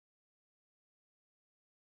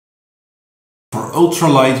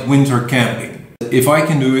ultralight winter camping. If I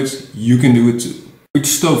can do it, you can do it too. Which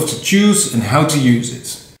stove to choose and how to use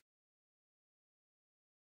it.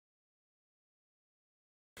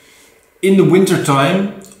 In the winter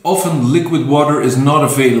time, often liquid water is not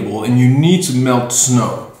available and you need to melt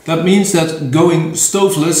snow. That means that going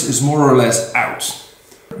stoveless is more or less out.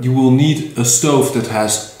 You will need a stove that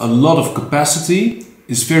has a lot of capacity,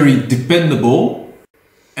 is very dependable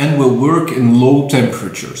and will work in low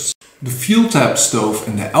temperatures. The fuel tap stove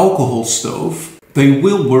and the alcohol stove, they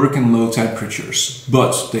will work in low temperatures,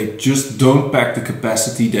 but they just don't pack the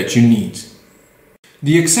capacity that you need.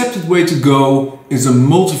 The accepted way to go is a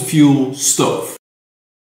multi-fuel stove.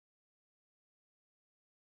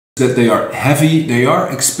 That they are heavy, they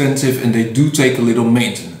are expensive and they do take a little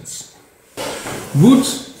maintenance. Wood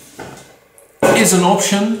is an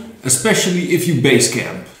option, especially if you base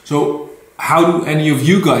camp. So how do any of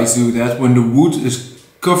you guys do that when the wood is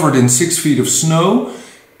covered in 6 feet of snow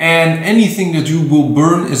and anything that you will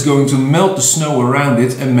burn is going to melt the snow around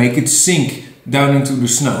it and make it sink down into the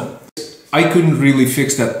snow? I couldn't really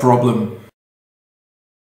fix that problem.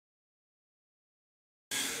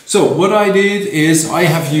 So what I did is I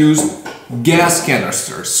have used gas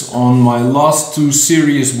canisters on my last 2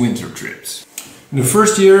 serious winter trips. In the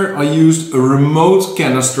first year I used a remote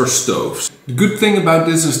canister stove. The good thing about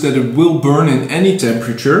this is that it will burn in any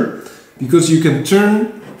temperature because you can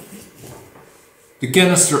turn the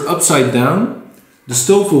canister upside down. The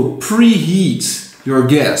stove will preheat your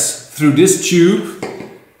gas through this tube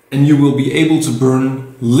and you will be able to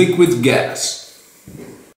burn liquid gas.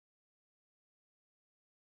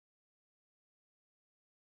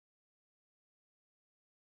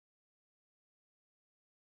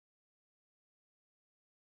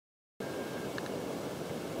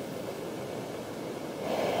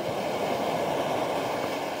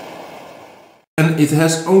 And it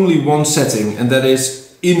has only one setting, and that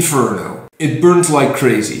is Inferno. It burns like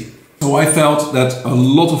crazy. So I felt that a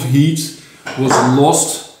lot of heat was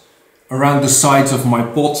lost around the sides of my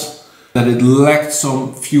pot, that it lacked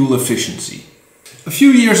some fuel efficiency. A few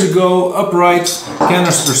years ago, upright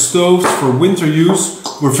canister stoves for winter use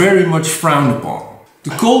were very much frowned upon. The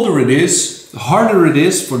colder it is, the harder it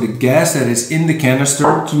is for the gas that is in the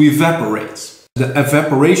canister to evaporate. The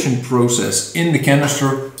evaporation process in the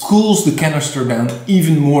canister cools the canister down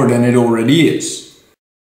even more than it already is.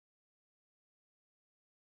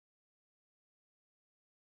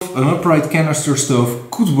 An upright canister stove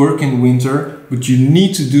could work in winter, but you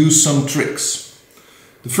need to do some tricks.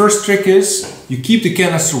 The first trick is you keep the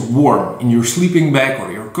canister warm in your sleeping bag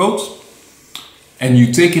or your coat and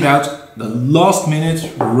you take it out the last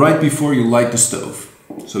minute right before you light the stove.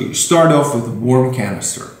 So you start off with a warm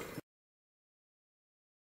canister.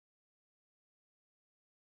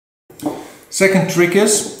 Second trick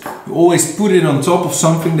is you always put it on top of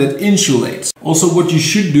something that insulates. Also what you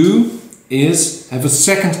should do is have a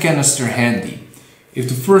second canister handy. If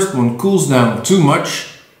the first one cools down too much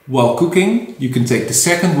while cooking, you can take the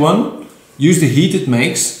second one, use the heat it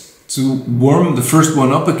makes to warm the first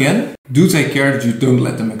one up again. Do take care that you don't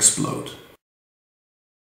let them explode.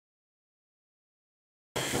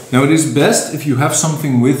 Now it is best if you have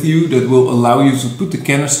something with you that will allow you to put the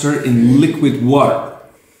canister in liquid water.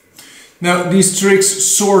 Now these tricks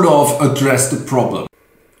sort of address the problem.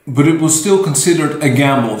 But it was still considered a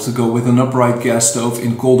gamble to go with an upright gas stove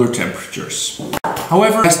in colder temperatures.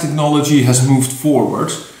 However, gas technology has moved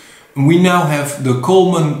forward and we now have the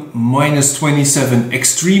Coleman -27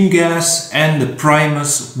 extreme gas and the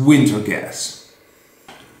Primus winter gas.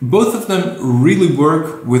 Both of them really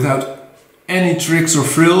work without any tricks or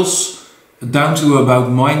frills, down to about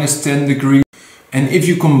 -10 degrees. And if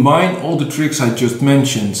you combine all the tricks I just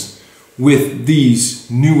mentioned with these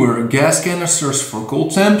newer gas canisters for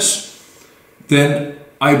cold temps, then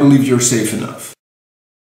I believe you're safe enough.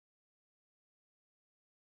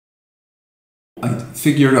 I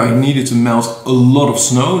figured I needed to melt a lot of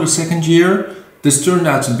snow the second year. This turned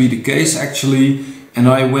out to be the case actually, and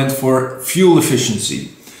I went for fuel efficiency.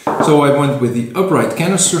 So I went with the upright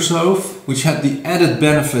canister stove, which had the added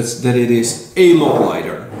benefit that it is a lot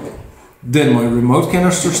lighter than my remote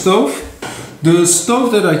canister stove. The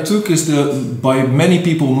stove that I took is the, by many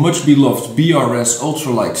people, much beloved BRS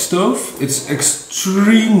ultralight stove. It's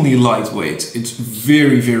extremely lightweight. It's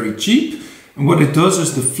very, very cheap. And what it does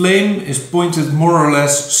is the flame is pointed more or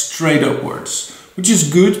less straight upwards, which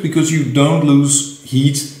is good because you don't lose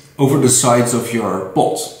heat over the sides of your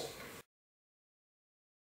pot.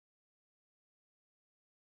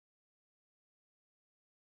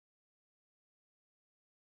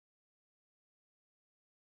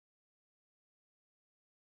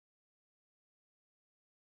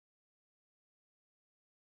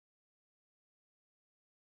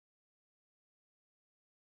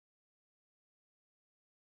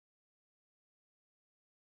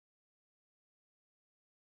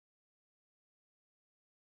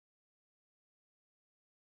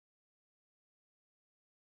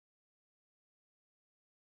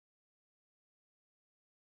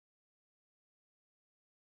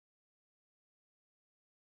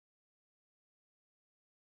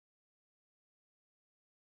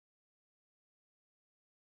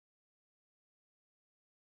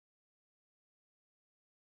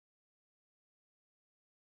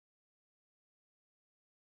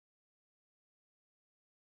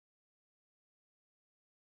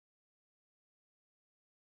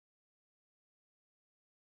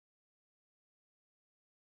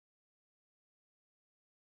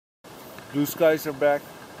 Blue skies are back,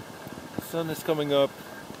 the sun is coming up,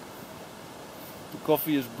 the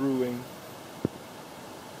coffee is brewing.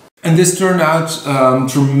 And this turned out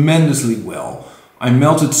tremendously well. I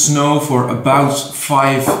melted snow for about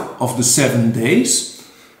 5 of the 7 days.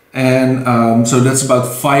 And so that's about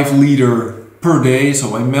 5 liters per day.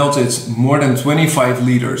 So I melted more than 25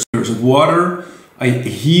 liters of water. I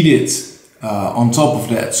heated on top of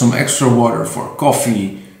that some extra water for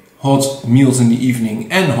coffee, hot meals in the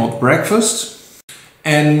evening and hot breakfast.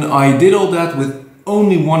 And I did all that with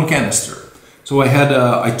only 1 canister. So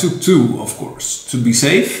I took 2, of course, to be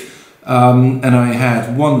safe. And I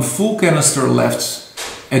had 1 full canister left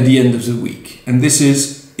at the end of the week. And this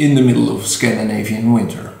is in the middle of Scandinavian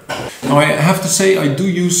winter. Now I have to say I do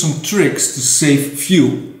use some tricks to save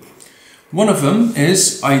fuel. One of them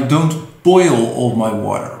is I don't boil all my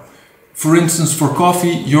water. For instance, for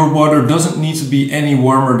coffee, your water doesn't need to be any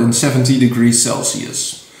warmer than 70 degrees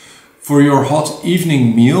Celsius. For your hot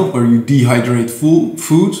evening meal, where you dehydrate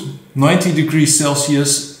food, 90 degrees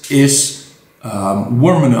Celsius is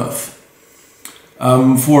warm enough.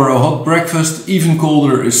 For a hot breakfast, even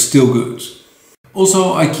colder is still good.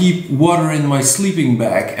 Also, I keep water in my sleeping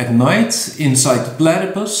bag at night inside the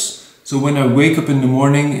platypus. So when I wake up in the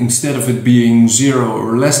morning, instead of it being 0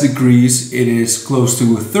 or less degrees, it is close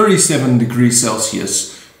to 37 degrees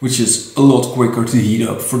Celsius, which is a lot quicker to heat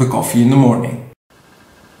up for the coffee in the morning.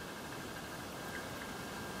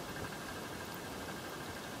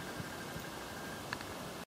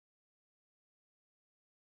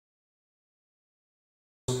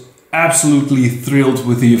 Absolutely thrilled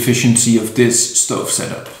with the efficiency of this stove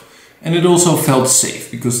setup. And it also felt safe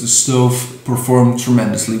because the stove performed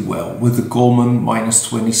tremendously well with the Coleman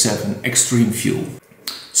 -27 extreme fuel.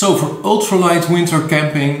 So for ultralight winter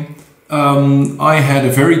camping, I had a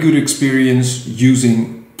very good experience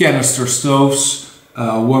using canister stoves,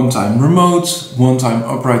 1-time remote, 1-time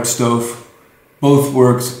upright stove. Both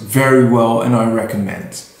worked very well and I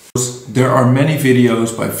recommend. There are many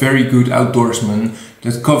videos by very good outdoorsmen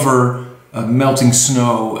that cover melting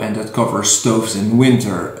snow and that cover stoves in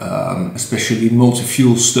winter, especially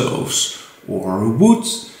multi-fuel stoves or wood.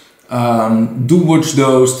 Do watch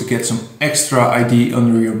those to get some extra idea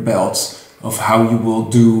under your belt of how you will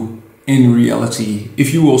do in reality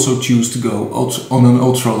if you also choose to go on an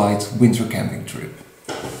ultralight winter camping trip.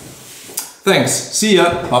 Thanks, see ya,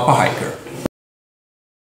 Papa Hiker.